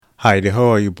Hi-de-ho,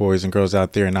 all you boys and girls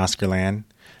out there in Oscarland.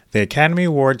 The Academy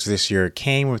Awards this year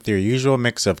came with their usual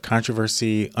mix of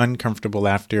controversy, uncomfortable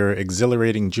laughter,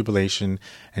 exhilarating jubilation,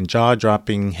 and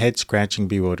jaw-dropping, head-scratching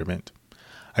bewilderment.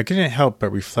 I couldn't help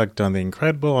but reflect on the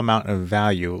incredible amount of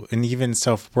value and even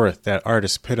self-worth that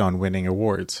artists put on winning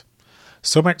awards.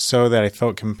 So much so that I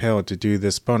felt compelled to do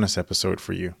this bonus episode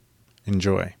for you.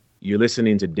 Enjoy. You're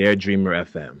listening to Dare Dreamer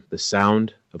FM, the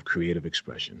sound of creative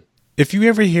expression. If you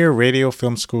ever hear Radio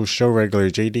Film School show regular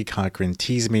J.D. Cochran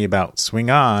tease me about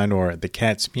Swing On or The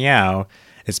Cat's Meow,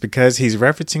 it's because he's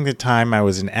referencing the time I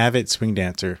was an avid swing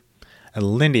dancer, a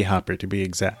Lindy Hopper to be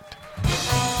exact.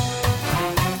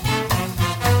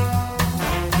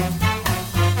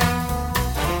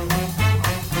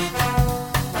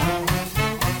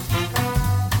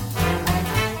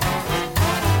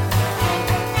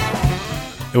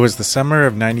 It was the summer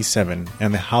of '97,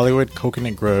 and the Hollywood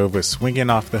Coconut Grove was swinging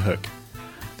off the hook.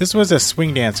 This was a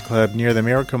swing dance club near the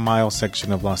Miracle Mile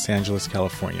section of Los Angeles,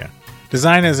 California.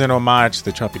 Designed as an homage to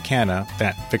the Tropicana,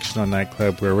 that fictional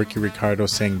nightclub where Ricky Ricardo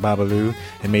sang Babalu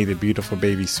and made the beautiful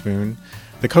baby swoon,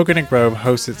 the Coconut Grove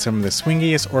hosted some of the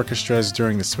swingiest orchestras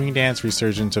during the swing dance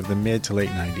resurgence of the mid to late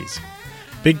 '90s.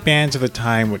 Big bands of the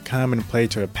time would come and play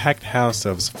to a packed house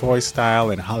of Savoy-style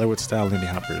and Hollywood-style Lindy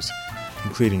Hoppers,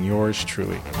 including yours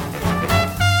truly.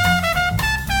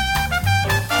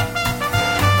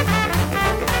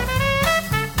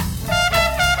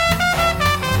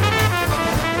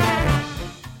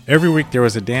 Every week there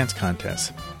was a dance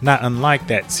contest, not unlike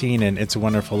that scene in It's a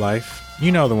Wonderful Life.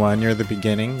 You know the one near the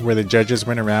beginning, where the judges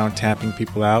went around tapping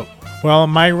people out. Well,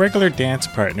 my regular dance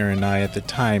partner and I at the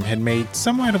time had made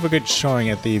somewhat of a good showing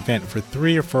at the event for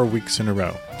 3 or 4 weeks in a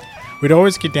row. We'd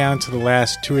always get down to the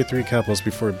last 2 or 3 couples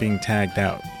before being tagged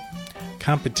out.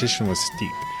 Competition was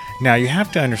steep. Now, you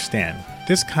have to understand,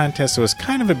 this contest was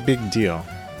kind of a big deal.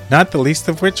 Not the least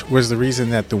of which was the reason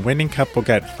that the winning couple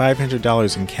got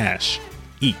 $500 in cash,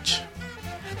 each.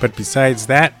 But besides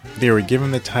that, they were given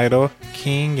the title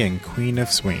King and Queen of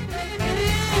Swing.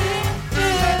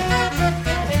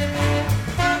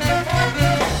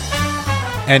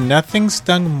 And nothing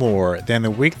stung more than the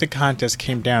week the contest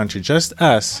came down to just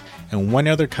us and one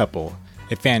other couple,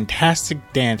 a fantastic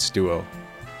dance duo,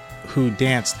 who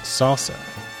danced salsa.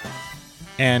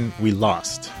 And we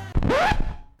lost.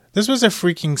 This was a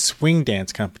freaking swing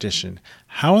dance competition.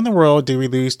 How in the world did we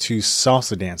lose to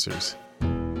salsa dancers?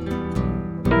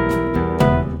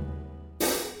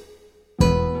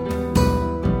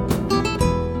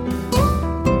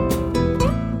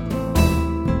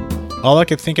 All I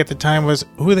could think at the time was,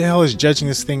 who the hell is judging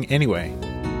this thing anyway?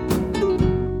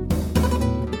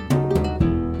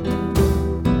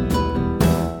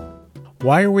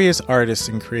 Why are we as artists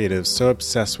and creatives so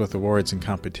obsessed with awards and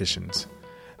competitions?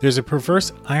 There's a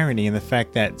perverse irony in the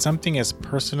fact that something as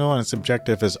personal and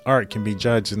subjective as art can be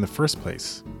judged in the first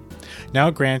place.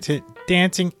 Now granted,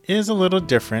 dancing is a little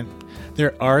different.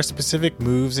 There are specific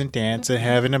moves in dance that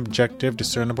have an objective,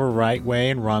 discernible right way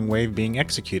and wrong way of being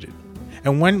executed.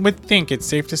 And one would think it's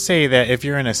safe to say that if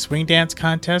you're in a swing dance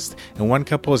contest and one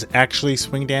couple is actually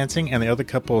swing dancing and the other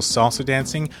couple is salsa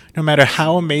dancing, no matter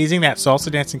how amazing that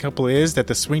salsa dancing couple is, that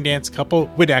the swing dance couple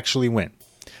would actually win.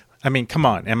 I mean, come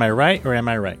on, am I right or am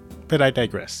I right? But I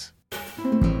digress.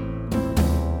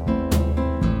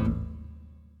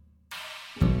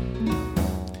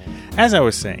 As I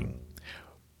was saying,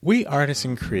 we artists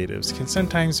and creatives can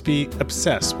sometimes be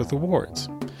obsessed with awards.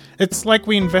 It's like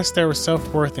we invest our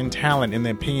self-worth and talent in the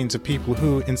opinions of people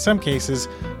who, in some cases,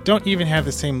 don't even have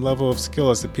the same level of skill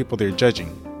as the people they're judging.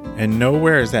 And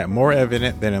nowhere is that more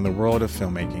evident than in the world of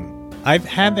filmmaking. I've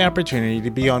had the opportunity to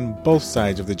be on both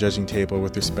sides of the judging table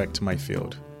with respect to my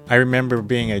field. I remember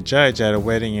being a judge at a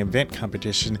wedding event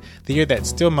competition the year that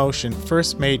still motion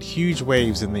first made huge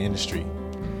waves in the industry.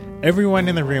 Everyone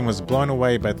in the room was blown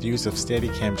away by the use of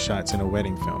Steadicam shots in a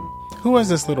wedding film. Who was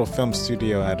this little film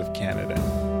studio out of Canada?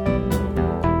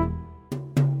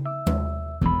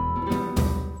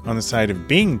 On the side of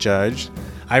being judged,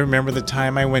 I remember the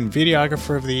time I won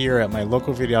Videographer of the Year at my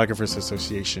local Videographers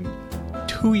Association,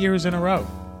 2 years in a row.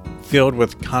 Filled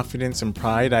with confidence and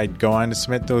pride, I'd go on to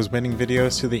submit those winning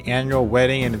videos to the annual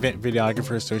Wedding and Event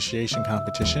Videographer Association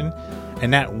competition,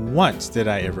 and not once did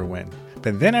I ever win.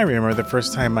 But then I remember the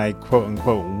first time I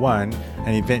quote-unquote won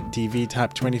an Event DV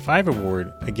Top 25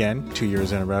 award, again, 2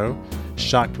 years in a row,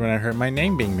 shocked when I heard my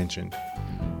name being mentioned.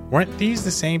 Weren't these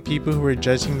the same people who were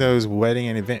judging those Wedding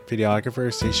and Event Videographer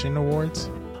Association awards?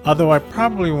 Although I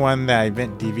probably won the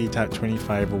Event DV Top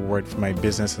 25 award for my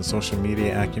business and social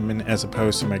media acumen as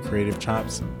opposed to my creative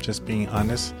chops, just being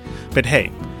honest. But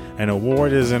hey, an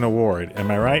award is an award.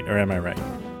 Am I right or am I right?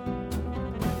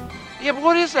 Yeah, but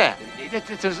what is that?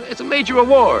 It's a major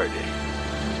award.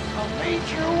 A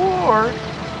major award?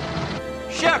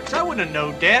 Shucks, I wouldn't have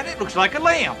known, Dad. It looks like a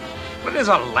lamp. What is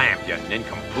a lamp, you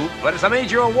nincompoop? But it's a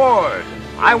major award.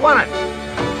 I won it.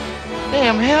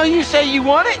 Damn hell, you say you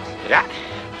won it? Yeah.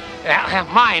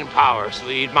 Mind power,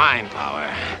 Swede, mind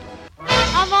power.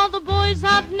 Of all the boys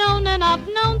I've known, and I've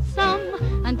known some,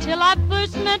 until I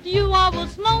first met you I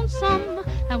was lonesome.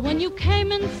 And when you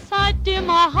came in sight, dear,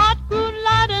 my heart grew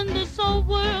light, and this old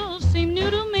world seemed new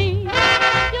to me.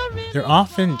 There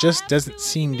often just doesn't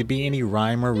seem to be any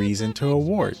rhyme or reason to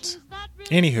awards.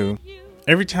 Anywho,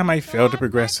 every time I failed to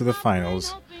progress to the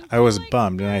finals, I was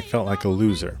bummed and I felt like a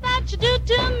loser. That you do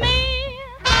to me,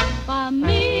 by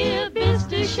mere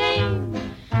Mr. Shame.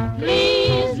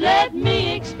 Please let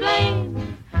me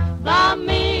explain. By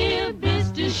mere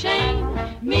Mr. Shame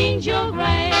means you're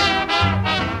right.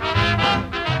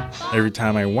 Every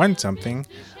time I won something,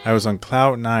 I was on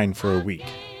cloud 9 for a week.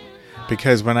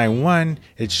 Because when I won,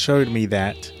 it showed me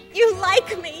that you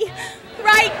like me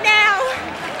right now.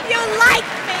 You like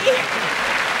me.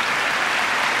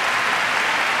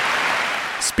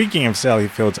 Speaking of Sally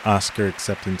Field's Oscar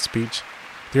acceptance speech,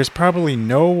 there's probably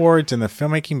no awards in the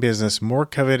filmmaking business more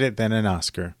coveted than an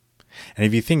Oscar. And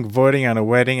if you think voting on a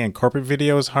wedding and corporate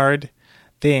video is hard,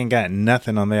 they ain't got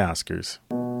nothing on the Oscars.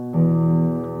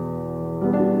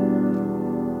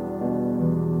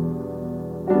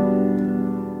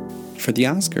 For the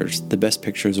Oscars, the Best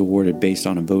Picture is awarded based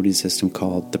on a voting system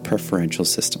called the preferential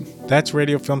system. That's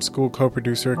Radio Film School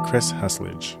co-producer Chris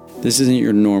Husledge. This isn't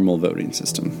your normal voting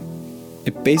system.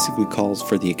 It basically calls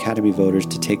for the Academy voters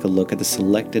to take a look at the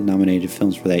selected nominated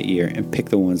films for that year and pick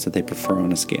the ones that they prefer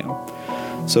on a scale.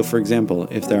 So, for example,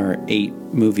 if there are 8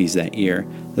 movies that year,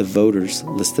 the voters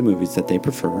list the movies that they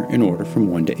prefer in order from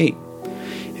 1 to 8.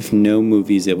 If no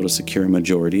movie is able to secure a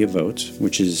majority of votes,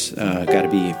 which is got to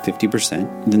be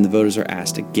 50%, then the voters are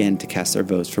asked again to cast their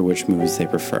votes for which movies they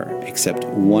prefer, except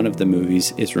one of the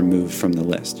movies is removed from the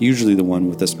list, usually the one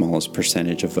with the smallest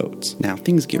percentage of votes. Now,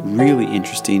 things get really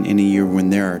interesting in a year when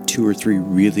there are 2 or 3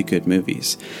 really good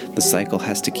movies. The cycle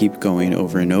has to keep going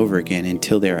over and over again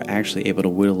until they are actually able to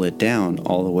whittle it down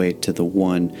all the way to the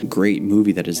one great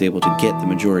movie that is able to get the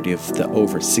majority of the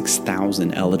over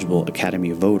 6,000 eligible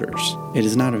Academy voters. It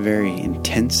is not a very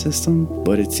intense system,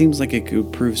 but it seems like it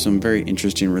could prove some very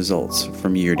interesting results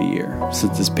from year to year,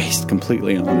 since it's based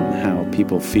completely on how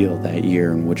people feel that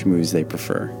year and which movies they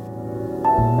prefer.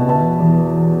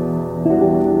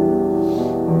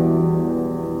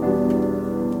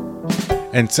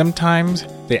 And sometimes,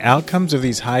 the outcomes of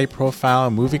these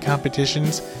high-profile movie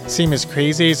competitions seem as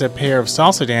crazy as a pair of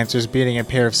salsa dancers beating a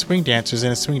pair of swing dancers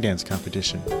in a swing dance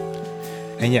competition.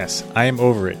 And yes, I am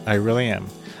over it, I really am.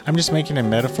 I'm just making a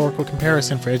metaphorical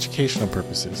comparison for educational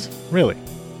purposes. Really.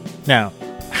 Now,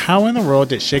 how in the world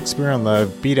did Shakespeare in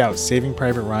Love beat out Saving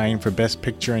Private Ryan for Best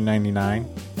Picture in '99?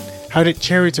 How did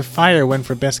Chariots of Fire win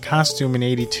for Best Costume in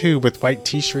 '82 with white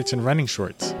t-shirts and running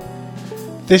shorts?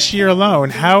 This year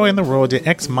alone, how in the world did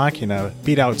Ex Machina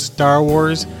beat out Star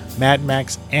Wars, Mad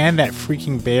Max, and that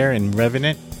freaking bear in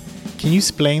Revenant? Can you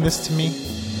explain this to me?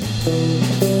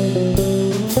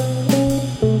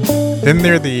 Then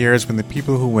there are the years when the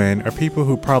people who win are people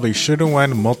who probably should have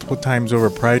won multiple times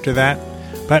over prior to that,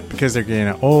 but because they're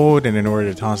getting old and in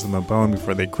order to toss them a bone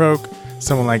before they croak,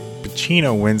 someone like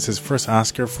Pacino wins his first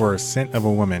Oscar for A Scent of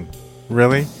a Woman.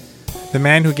 Really? The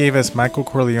man who gave us Michael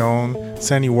Corleone,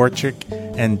 Sonny Warchick,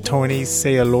 and Tony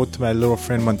Say Hello to My Little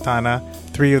Friend Montana,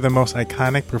 3 of the most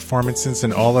iconic performances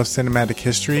in all of cinematic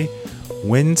history,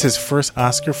 wins his first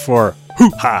Oscar for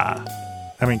Hoo-Ha!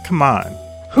 I mean, come on.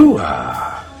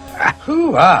 Hoo-ha!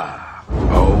 Hoo-ha!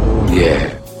 Oh,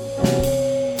 yeah.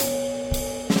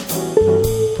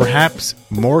 Perhaps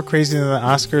more crazy than the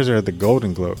Oscars are the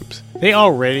Golden Globes. They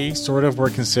already sort of were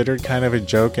considered kind of a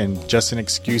joke and just an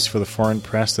excuse for the foreign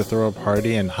press to throw a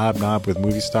party and hobnob with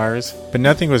movie stars, but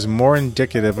nothing was more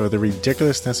indicative of the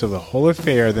ridiculousness of the whole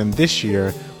affair than this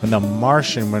year when The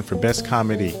Martian went for Best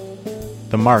Comedy.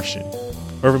 The Martian.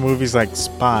 Over movies like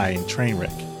Spy and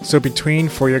Trainwreck. So between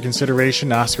For Your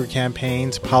Consideration Oscar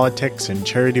campaigns, politics, and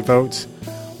charity votes,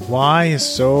 why is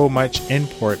so much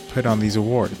import put on these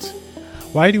awards?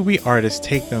 Why do we artists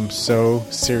take them so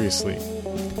seriously?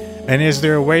 And is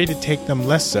there a way to take them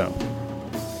less so?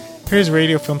 Here's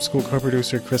Radio Film School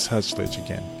co-producer Chris Husledge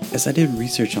again. As I did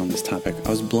research on this topic, I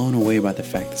was blown away by the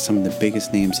fact that some of the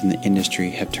biggest names in the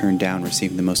industry have turned down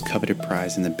receiving the most coveted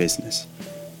prize in the business,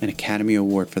 an Academy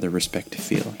Award for their respective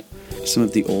field. Some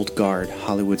of the old guard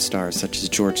Hollywood stars such as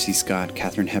George C. Scott,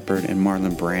 Katharine Hepburn, and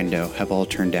Marlon Brando have all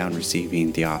turned down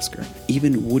receiving the Oscar.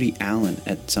 Even Woody Allen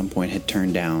at some point had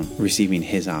turned down receiving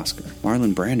his Oscar.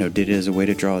 Marlon Brando did it as a way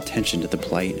to draw attention to the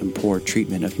plight and poor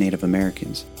treatment of Native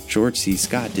Americans. George C.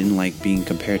 Scott didn't like being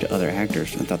compared to other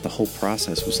actors and thought the whole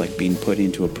process was like being put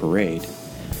into a parade.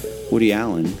 Woody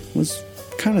Allen was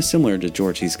kind of similar to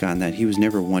George C. Scott in that he was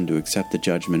never one to accept the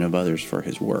judgment of others for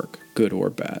his work, good or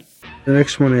bad. The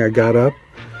next morning I got up,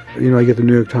 I get the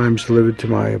New York Times delivered to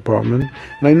my apartment,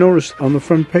 and I noticed on the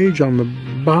front page, on the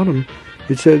bottom,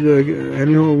 it said,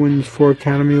 Annie Hall wins 4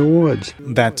 Academy Awards.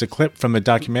 That's a clip from the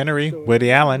documentary,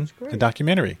 Woody Allen, a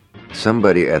documentary.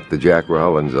 Somebody at the Jack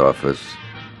Rollins office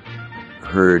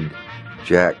heard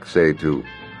Jack say to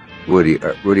Woody,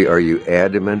 are you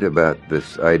adamant about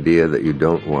this idea that you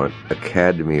don't want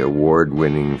Academy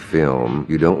Award-winning film?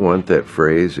 You don't want that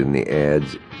phrase in the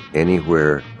ads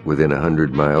anywhere within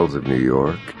 100 miles of New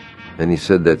York? And he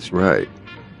said, that's right.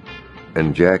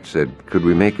 And Jack said, could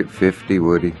we make it 50,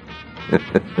 Woody?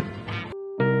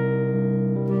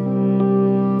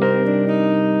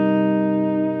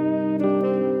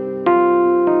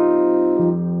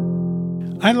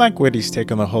 I like Woody's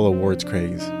take on the whole awards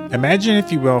craze. Imagine,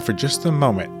 if you will, for just a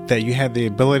moment, that you had the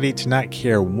ability to not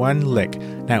care one lick,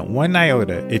 not one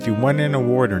iota, if you won an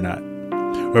award or not,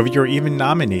 or if you were even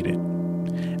nominated.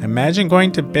 Imagine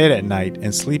going to bed at night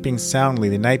and sleeping soundly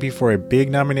the night before a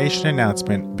big nomination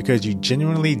announcement because you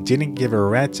genuinely didn't give a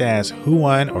rat's ass who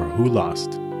won or who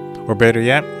lost. Or better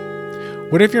yet,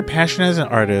 what if your passion as an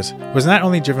artist was not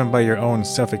only driven by your own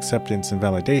self-acceptance and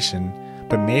validation,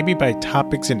 but maybe by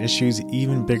topics and issues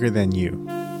even bigger than you?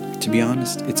 To be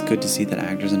honest, it's good to see that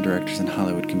actors and directors in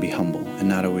Hollywood can be humble and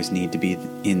not always need to be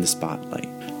in the spotlight.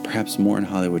 Perhaps more in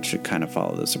Hollywood should kind of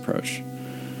follow this approach.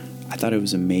 I thought it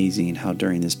was amazing how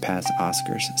during this past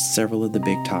Oscars, several of the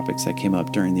big topics that came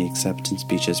up during the acceptance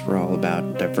speeches were all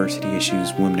about diversity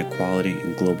issues, women equality,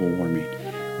 and global warming.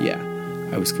 Yeah,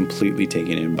 I was completely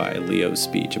taken in by Leo's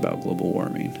speech about global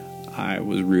warming. I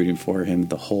was rooting for him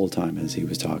the whole time as he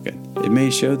was talking. It may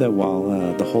show that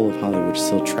while the whole of Hollywood is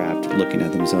still trapped looking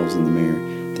at themselves in the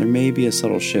mirror, there may be a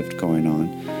subtle shift going on.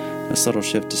 A subtle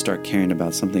shift to start caring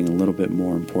about something a little bit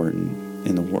more important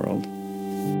in the world.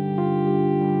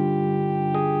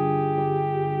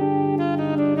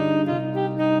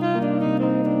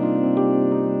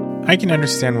 I can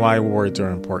understand why awards are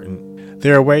important.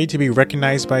 They're a way to be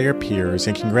recognized by your peers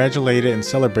and congratulated and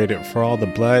celebrated for all the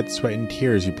blood, sweat, and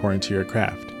tears you pour into your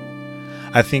craft.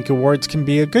 I think awards can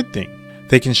be a good thing.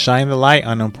 They can shine the light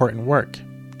on important work,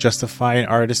 justify an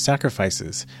artist's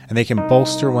sacrifices, and they can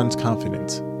bolster one's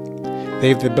confidence. They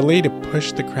have the ability to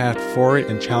push the craft forward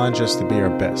and challenge us to be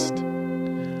our best.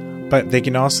 But they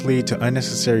can also lead to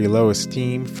unnecessary low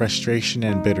esteem, frustration,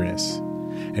 and bitterness.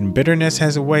 And bitterness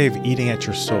has a way of eating at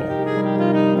your soul.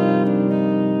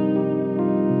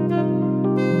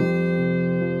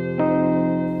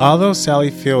 Although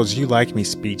Sally Field's You Like Me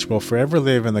speech will forever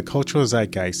live in the cultural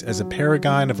zeitgeist as a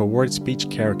paragon of award speech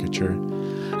caricature,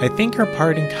 I think her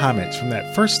parting comments from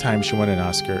that first time she won an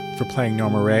Oscar for playing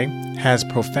Norma Ray has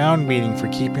profound meaning for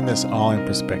keeping this all in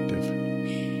perspective.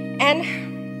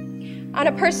 And on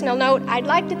a personal note, I'd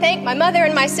like to thank my mother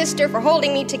and my sister for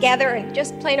holding me together and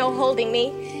just plain old holding me.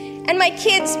 And my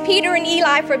kids, Peter and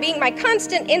Eli, for being my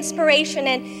constant inspiration.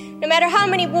 And no matter how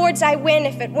many awards I win,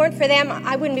 if it weren't for them,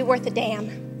 I wouldn't be worth a damn.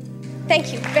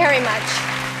 Thank you very much.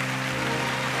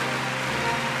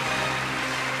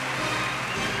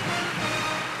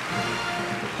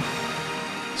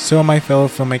 So, my fellow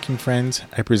filmmaking friends,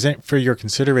 I present for your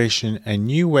consideration a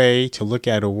new way to look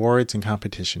at awards and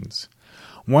competitions.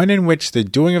 One in which the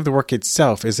doing of the work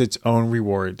itself is its own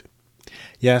reward.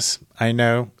 Yes, I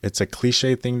know, it's a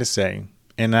cliche thing to say,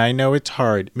 and I know it's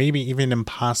hard, maybe even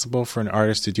impossible for an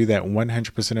artist to do that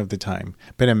 100% of the time.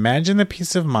 But imagine the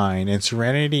peace of mind and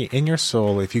serenity in your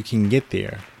soul if you can get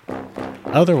there.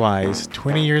 Otherwise,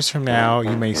 20 years from now,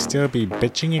 you may still be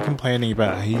bitching and complaining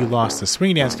about how you lost the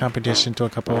swing dance competition to a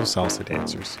couple of salsa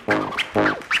dancers.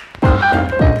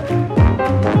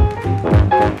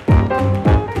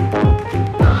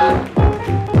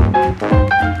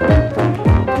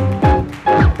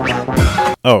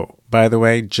 Oh, by the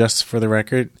way, just for the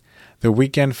record, the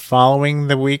weekend following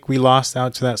the week we lost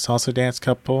out to that salsa dance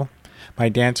couple, my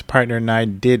dance partner and I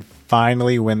did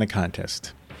finally win the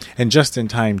contest. And just in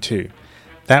time, too.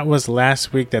 That was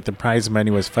last week that the prize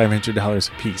money was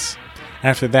 $500 apiece.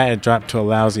 After that, it dropped to a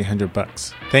lousy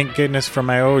 $100. Thank goodness for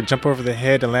my old jump over the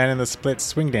head and land in the split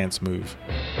swing dance move.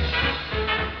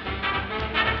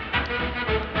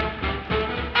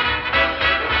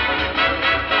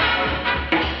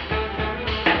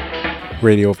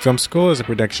 Radio Film School is a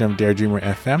production of Daredreamer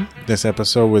FM. This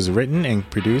episode was written and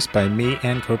produced by me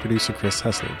and co-producer Chris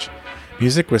Husledge.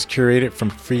 Music was curated from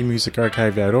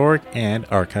freemusicarchive.org and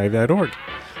archive.org.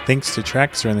 Links to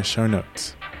tracks are in the show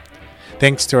notes.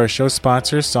 Thanks to our show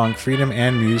sponsors, Song Freedom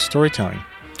and Muse Storytelling.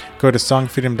 Go to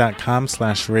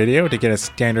songfreedom.com/radio to get a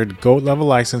standard gold level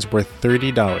license worth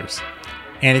 $30.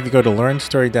 And if you go to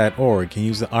learnstory.org and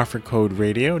use the offer code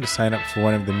RADIO to sign up for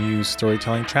one of the Muse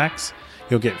Storytelling tracks,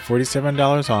 you'll get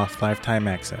 $47 off lifetime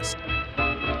access.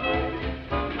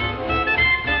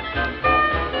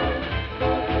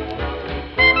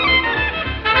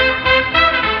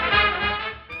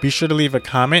 Be sure to leave a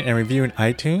comment and review in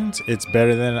iTunes. It's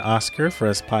better than an Oscar for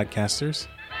us podcasters.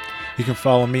 You can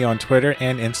follow me on Twitter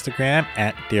and Instagram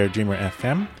at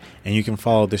DareDreamerFM, and you can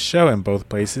follow the show in both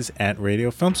places at Radio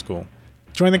Film School.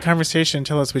 Join the conversation and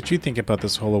tell us what you think about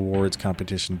this whole awards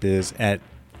competition biz at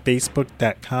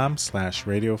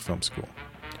facebook.com/Radio Film School.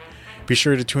 Be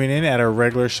sure to tune in at our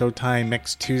regular showtime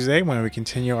next Tuesday when we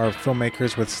continue our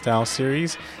Filmmakers with Style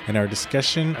series and our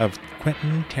discussion of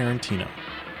Quentin Tarantino.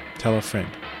 Tell a friend.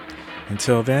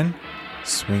 Until then,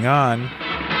 swing on.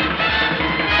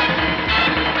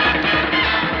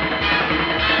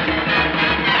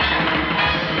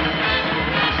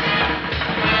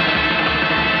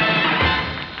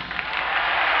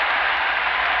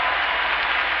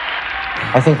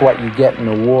 I think what you get in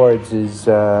awards is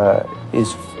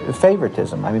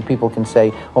favoritism. I mean, people can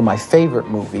say, "Oh, my favorite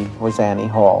movie was Annie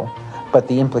Hall," but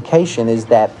the implication is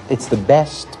that it's the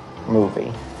best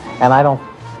movie, and I don't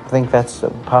think that's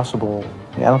possible.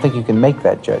 I don't think you can make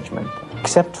that judgment,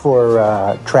 except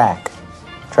for track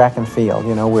and field.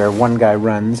 You know, where one guy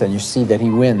runs and you see that he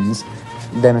wins,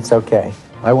 then it's okay.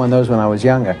 I won those when I was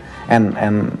younger, and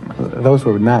those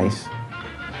were nice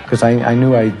because I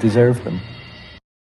knew I deserved them.